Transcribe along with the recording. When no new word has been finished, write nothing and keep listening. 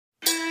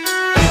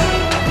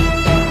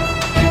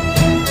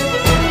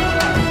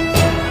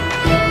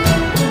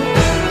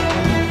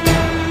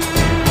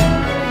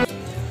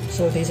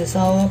is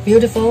our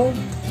beautiful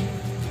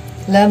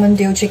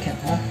LemonDill chicken,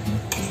 huh?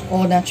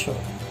 All natural.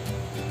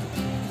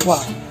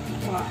 Wow.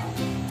 Wow.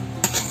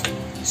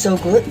 So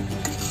good.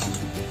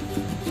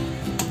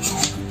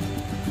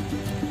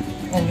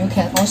 And you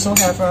can also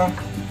have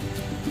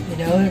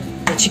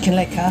the chicken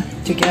leg, huh,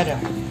 together,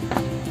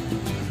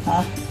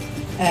 huh,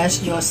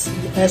 as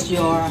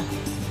your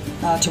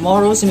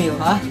tomorrow's meal,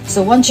 huh.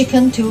 So one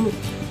chicken, two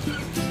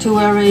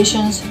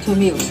variations, 2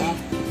 meals, huh.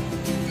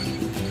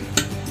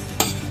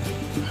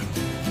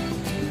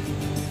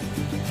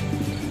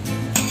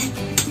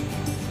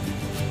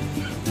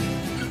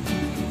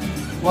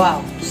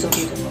 Wow, so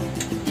beautiful.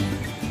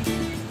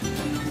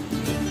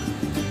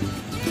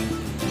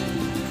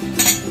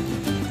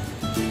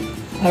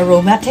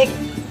 Aromatic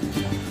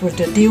with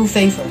the dill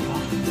flavor.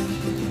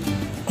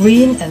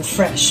 Green and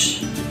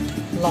fresh.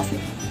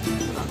 Lovely.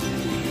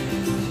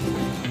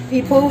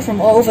 People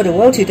from all over the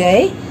world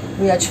today,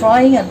 we are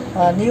trying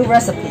a new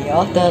recipe,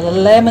 the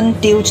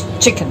LemonDill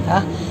chicken.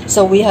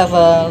 So we have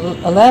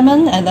a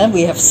lemon, and then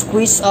we have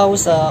squeezed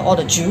out all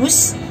the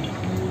juice.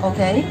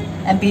 Okay,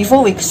 and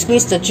before we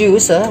squeeze the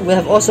juice, we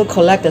have also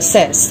collect the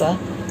zest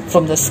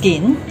from the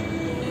skin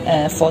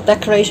for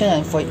decoration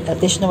and for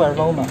additional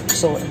aroma.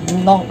 So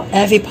not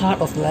every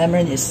part of the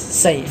lemon is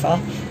safe.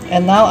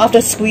 And now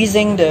after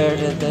squeezing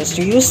the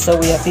juice, so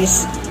we have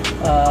this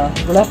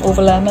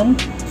leftover lemon,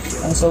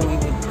 and so we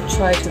will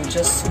try to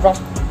just rub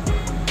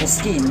the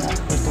skin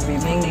with the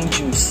remaining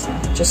juice.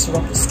 Just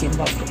rub the skin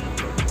roughly.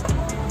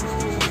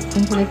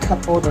 Simply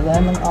cut all the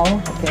lemon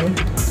out, okay,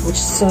 which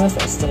serve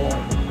at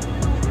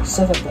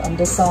the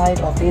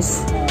underside of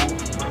this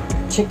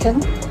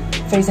chicken,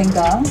 facing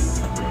down.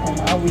 And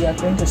now we are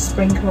going to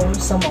sprinkle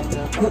some of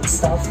the good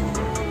stuff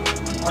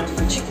onto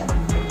the chicken.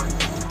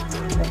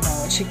 And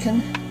our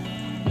chicken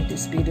with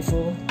this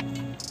beautiful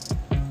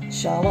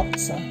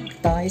shallots,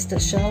 diced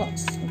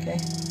shallots, okay.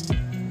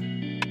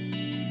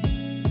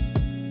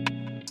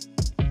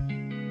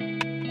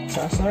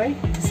 So, sorry,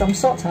 some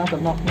salt,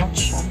 but not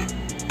much.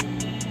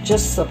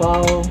 Just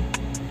about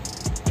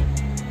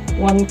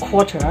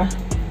 1/4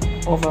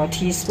 of a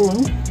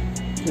teaspoon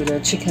to the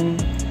chicken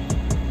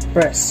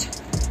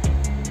breast.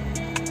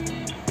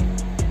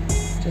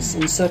 Just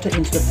insert it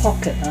into the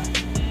pocket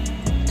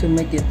to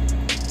make it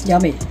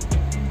yummy.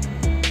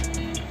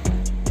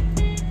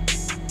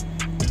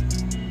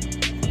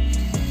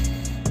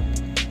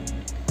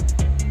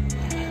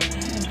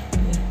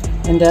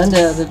 And then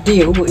the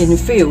dill will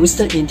infuse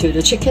into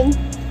the chicken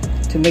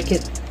to make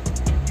it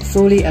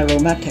fully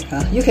aromatic.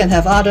 You can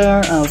have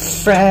other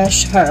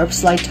fresh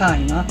herbs like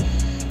thyme.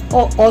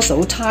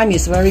 Also, thyme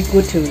is very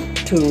good to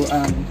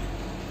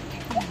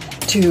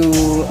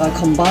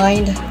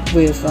combine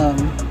with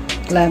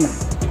lemon.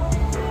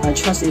 I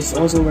trust it's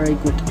also very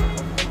good.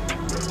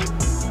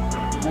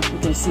 As you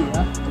can see,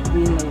 the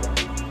green layer.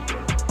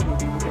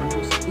 Maybe we can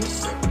use this.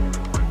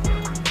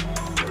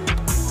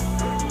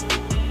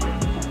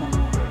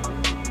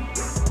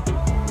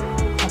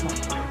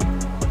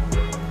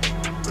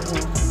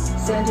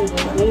 Send to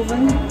the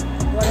oven,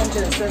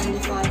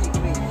 175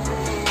 degrees.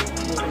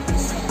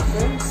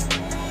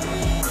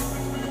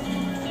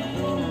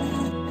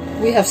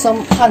 We have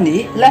some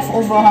honey,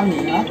 leftover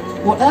honey.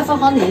 Whatever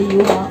honey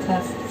you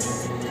have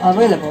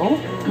available,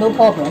 no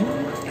problem.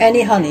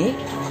 Any honey.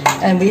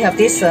 And we have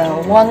this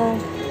 1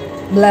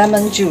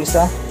 lemon juice.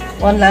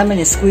 1 lemon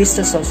is squeezed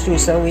so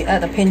we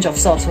add a pinch of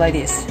salt like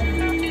this.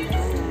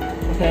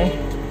 Okay.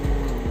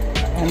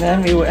 And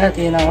then we will add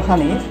in our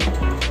honey.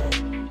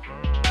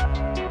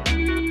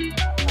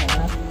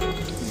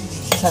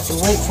 Have to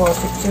wait for a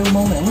few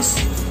moments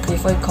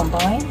before it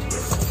combine.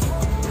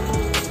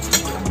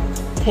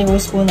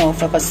 Tablespoon of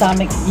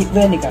balsamic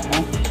vinegar.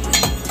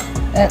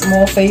 Add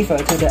more flavor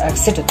to the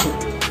acidity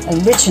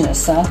and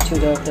richness to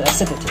the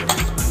acidity.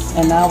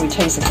 And now we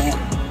taste again.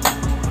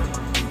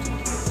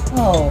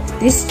 Oh,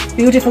 this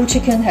beautiful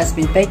chicken has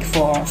been baked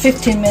for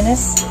 15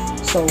 minutes.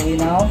 So we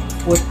now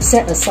would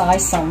set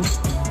aside some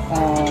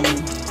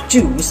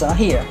juice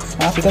here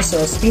because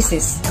the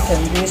species can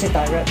use it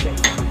directly.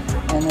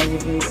 And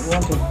if we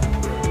want to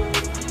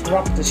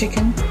rub the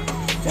chicken,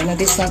 then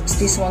this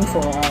one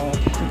for our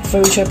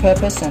future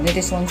purpose, and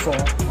this one for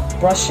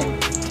brushing.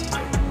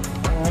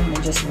 And we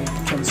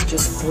can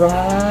just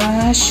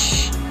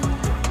brush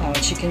our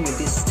chicken with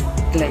this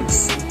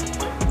glaze,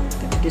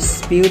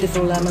 this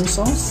beautiful lemon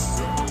sauce.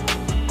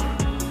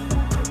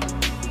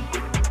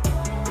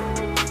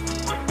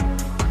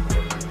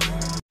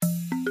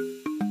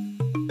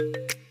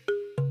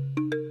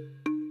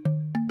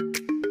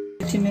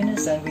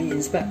 Minutes and we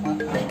inspect.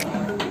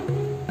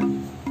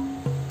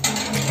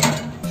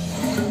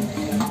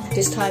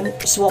 This time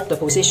swap the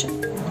position.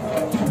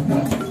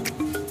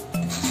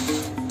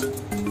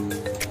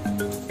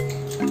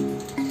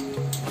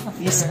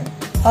 Yes,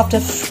 after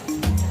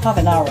half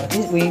an hour,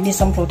 we need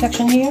some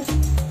protection here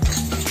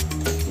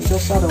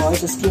because otherwise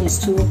the skin is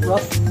too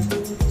rough.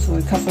 So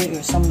we cover it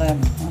with some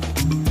lemon.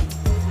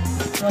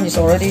 This one is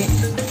already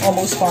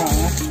almost brown.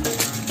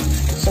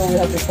 So we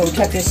have to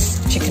protect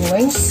this chicken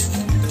wings.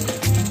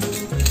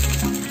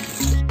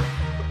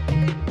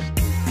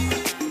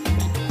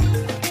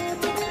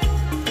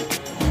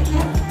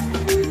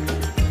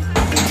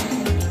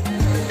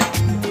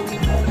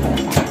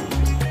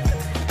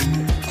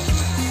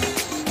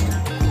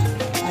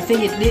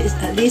 think it needs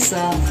at least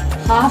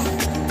half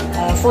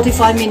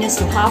 45 minutes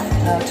to half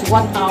to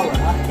 1 hour.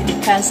 It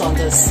depends on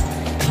the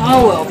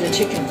power of the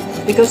chicken,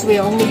 because we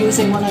are only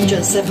using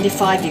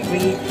 175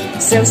 degrees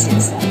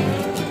Celsius.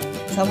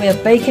 So we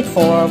have baked it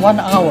for 1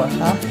 hour.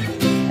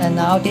 And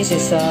now this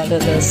is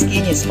the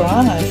skin is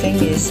brown. I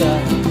think is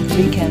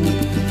we can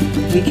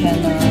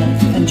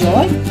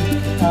enjoy.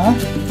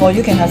 Or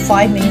you can have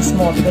 5 minutes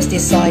more because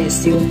this side is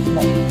still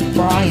not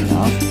brown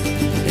enough.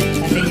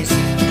 I think it's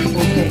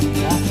okay.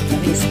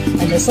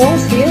 And the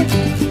sauce here,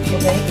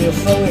 okay, we'll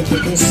throw into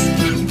this.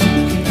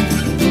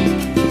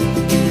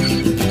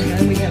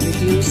 And we can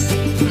reduce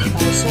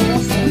our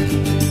sauce.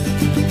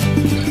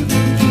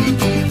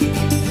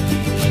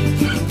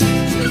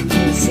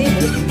 See it.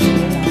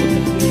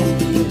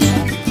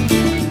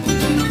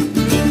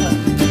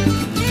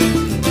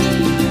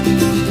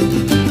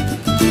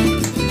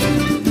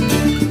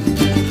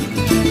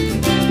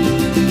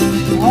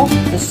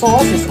 The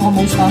sauce is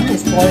almost done.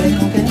 It's boiling,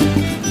 okay.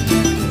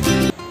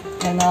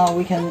 And now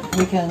we can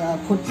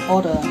put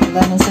all the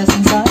lemon zest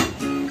inside.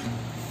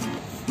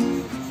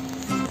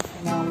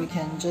 Now we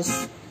can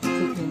just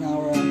put in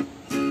our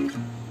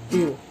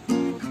dill.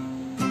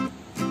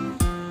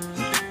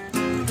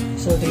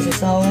 So this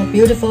is our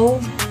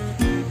beautiful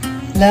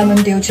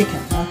lemon dill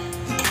chicken,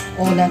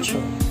 all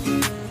natural.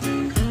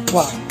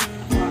 Wow,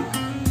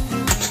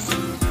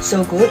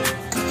 so good.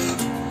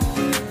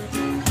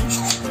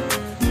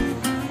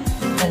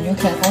 And you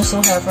can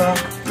also have a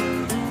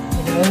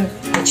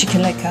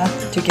chicken leg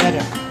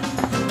together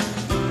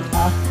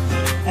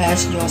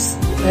as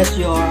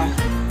your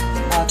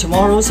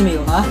tomorrow's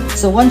meal.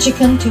 So 1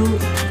 chicken, 2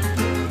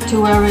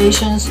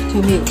 variations,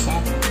 2 meals.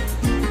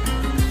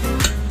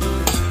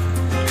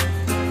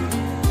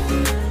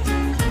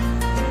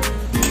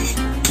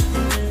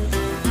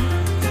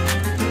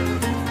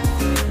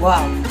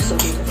 Wow, so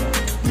beautiful.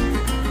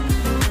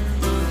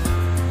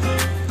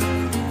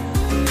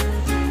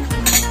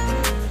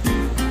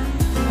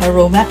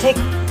 Aromatic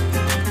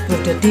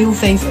with the dill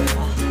flavor.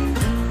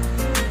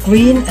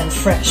 Green and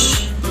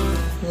fresh.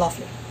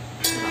 Lovely.